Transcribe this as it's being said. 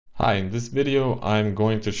Hi, in this video I'm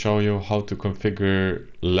going to show you how to configure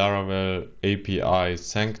Laravel API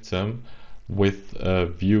sanctum with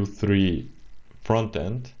Vue 3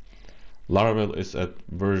 frontend. Laravel is at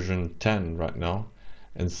version 10 right now,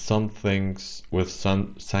 and some things with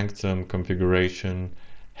sanctum configuration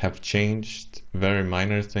have changed, very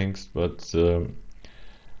minor things, but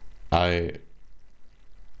it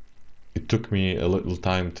took me a little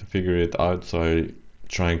time to figure it out, so I'm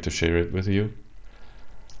trying to share it with you.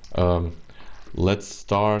 Let's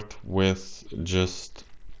start with just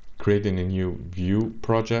creating a new Vue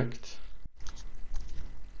project.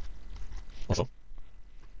 Also,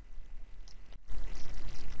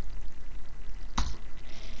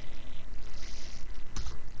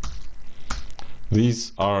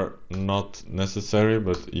 these are not necessary,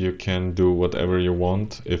 but you can do whatever you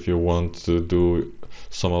want. If you want to do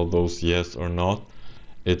some of those yes or not,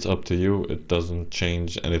 it's up to you. It doesn't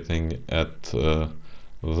change anything at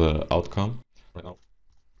the outcome. Right now,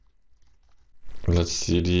 let's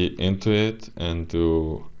cd into it and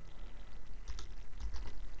do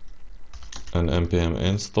an npm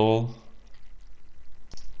install.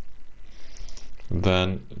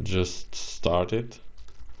 Then just start it.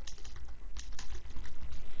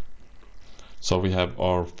 So we have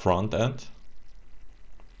our front end,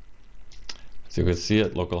 as you can see,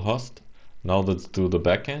 at localhost. Now let's do the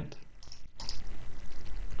backend.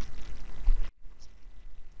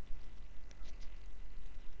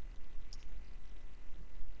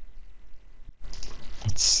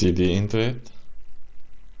 Let's cd into it.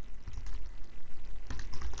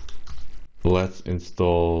 Let's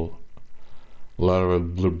install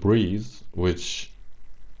Laravel Breeze, which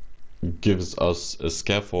gives us a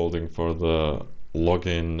scaffolding for the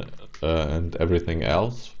login and everything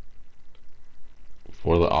else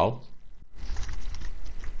for the auth.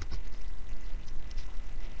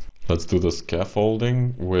 Let's do the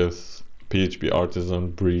scaffolding with PHP artisan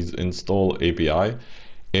breeze install API.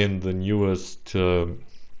 In the newest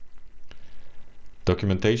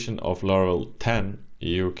documentation of Laravel 10,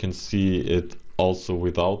 you can see it also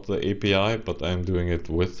without the API, but I'm doing it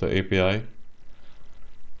with the API.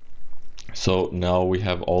 So now we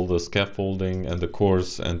have all the scaffolding and the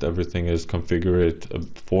course and everything is configured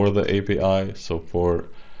for the API, so for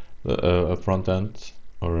a front end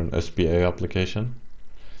or an SPA application.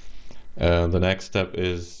 The next step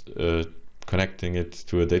is connecting it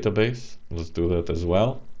to a database. Let's do that as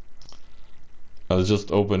well. I'll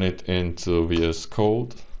just open it into VS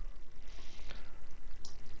Code.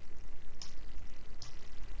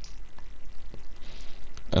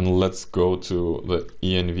 And let's go to the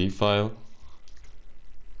env file.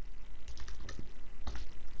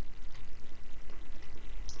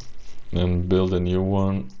 And build a new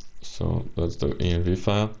one. So that's the env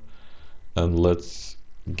file. And let's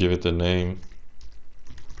give it a name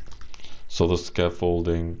so the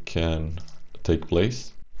scaffolding can take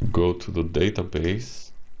place. Go to the database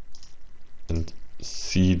and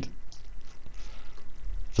seed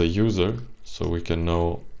the user so we can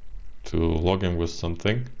know to log in with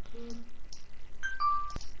something.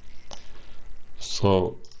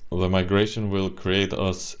 So the migration will create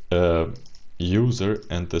us a user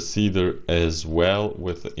and the seeder as well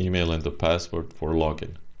with the email and the password for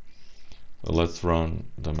login. Let's run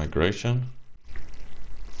the migration.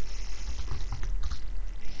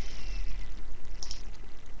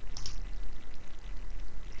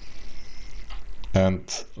 And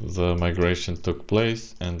the migration took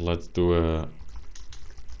place, and let's do a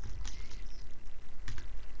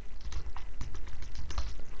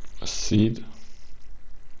seed.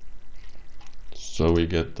 So we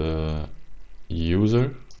get the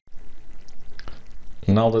user.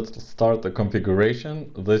 Now let's start the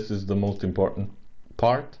configuration. This is the most important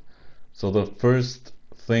part. So the first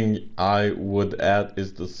thing I would add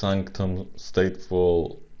is the sanctum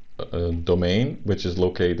stateful domain, which is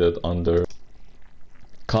located under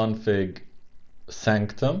config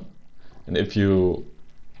sanctum. And if you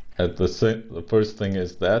add the first thing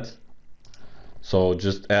is that, so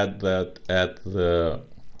just add that at the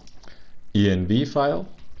env file,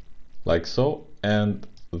 like so, and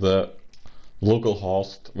the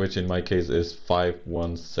localhost, which in my case is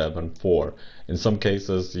 5174. In some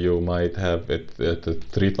cases you might have it at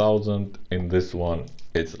 3000. In this one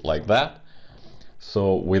it's like that.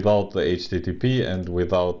 So without the HTTP and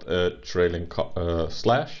without a trailing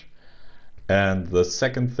slash. And the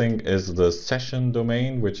second thing is the session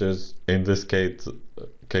domain, which is in this case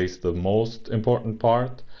the most important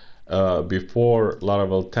part. Before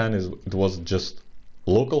Laravel 10 it was just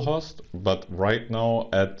localhost, but right now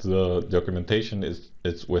at the documentation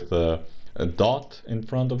it's with a dot in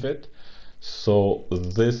front of it. So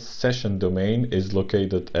this session domain is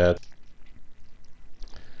located at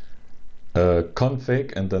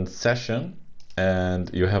config and then session, and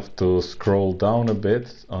you have to scroll down a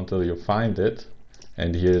bit until you find it.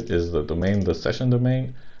 And here is the domain, the session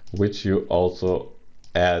domain, which you also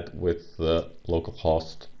add with the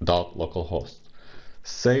localhost.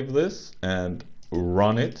 Save this and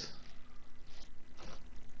run it.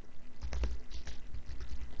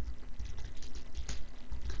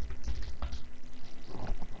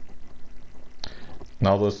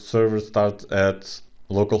 Now the server starts at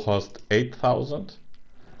localhost 8000,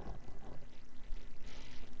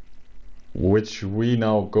 which we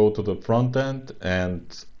now go to the front end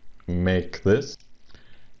and make this.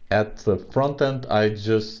 At the front end, I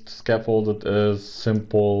just scaffolded a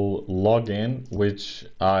simple login, which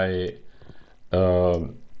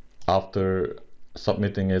after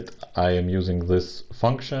submitting it, I am using this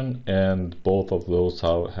function, and both of those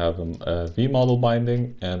have a v-model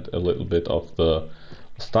binding and a little bit of the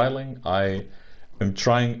styling. I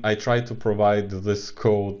try to provide this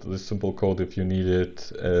code, this simple code, if you need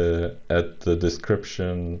it, at the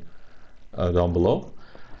description down below.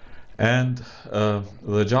 And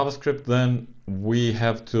the JavaScript, then we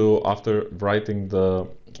have to, after writing the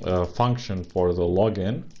function for the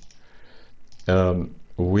login,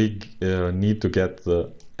 we need to get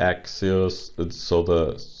the axios, so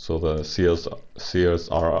the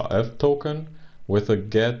CSRF token with a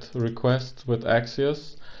get request with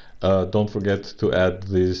axios. Don't forget to add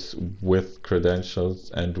this with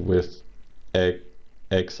credentials and with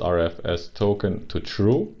XRFS token to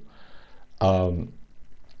true.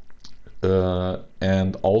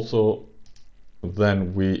 And also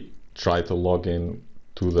then we try to log in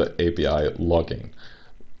to the API login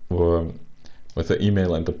with the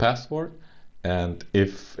email and the password, and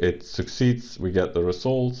if it succeeds we get the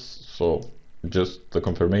results, so just the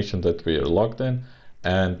confirmation that we are logged in,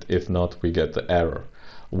 and if not we get the error.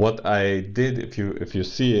 What I did, if you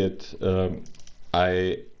see it,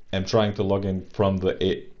 I am trying to log in from the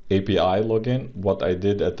API login. What I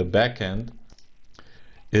did at the backend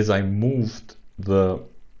is I moved the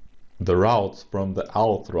routes from the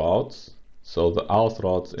auth routes. So the auth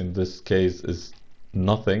routes in this case is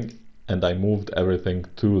nothing, and I moved everything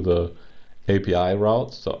to the API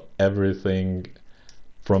routes. So everything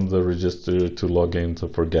from the register to login to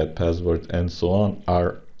forget password and so on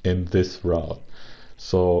are in this route.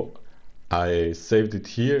 So I saved it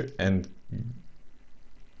here and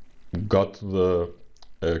got the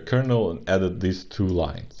kernel and added these 2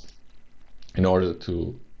 lines in order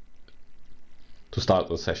to start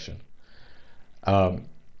the session. And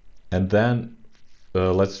then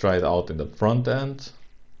let's try it out in the front end.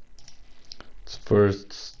 Let's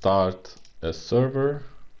first start a server.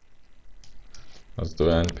 Let's do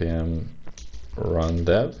npm run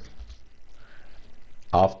dev.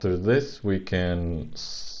 After this we can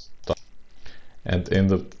start, and in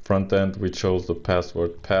the front end we chose the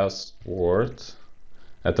password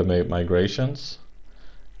at the migrations.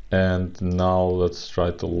 And now let's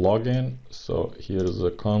try to log in. So here's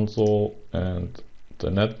the console and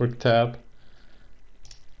the network tab.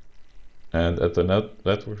 And at the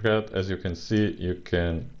network tab, as you can see, you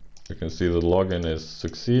can see the login is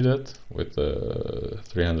succeeded with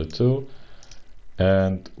 302.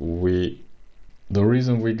 And the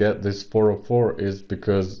reason we get this 404 is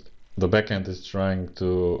because the backend is trying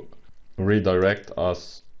to redirect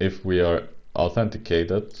us if we are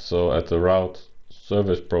authenticated. So at the route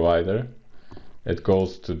service provider, it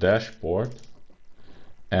goes to dashboard,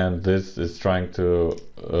 and this is trying to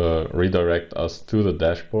redirect us to the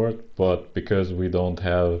dashboard. But because we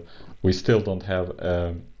still don't have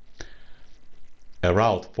a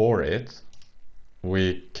route for it,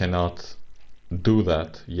 we cannot do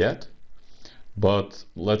that yet. But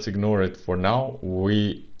let's ignore it for now.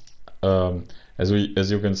 As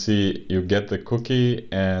you can see, you get the cookie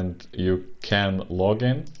and you can log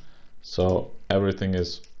in, so everything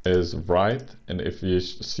is right. And if you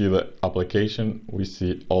see the application, we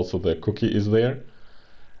see also the cookie is there.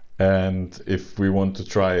 And if we want to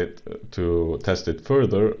try it to test it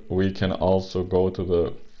further, we can also go to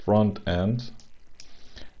the front end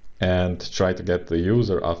and try to get the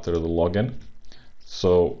user after the login.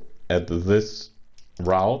 So at this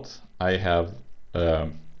route, I have a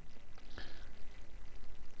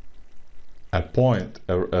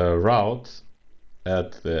route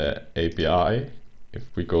at the API. If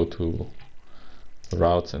we go to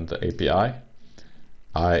routes and the API,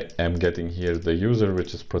 I am getting here the user,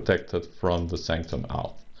 which is protected from the sanctum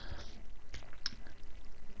Auth.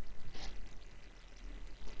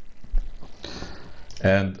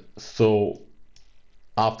 And so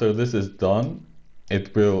after this is done,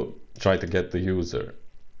 it will try to get the user.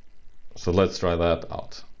 So let's try that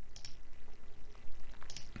out.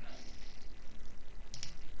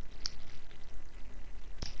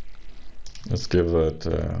 Let's give it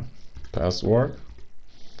a password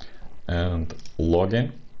and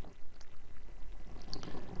login.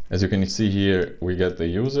 As you can see here, we get the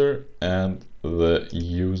user and the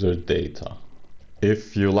user data.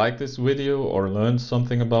 If you like this video or learned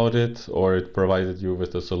something about it, or it provided you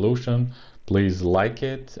with a solution, please like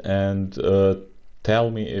it and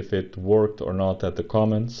tell me if it worked or not at the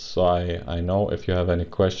comments, so I know. If you have any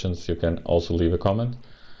questions, you can also leave a comment.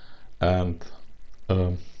 And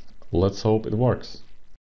let's hope it works.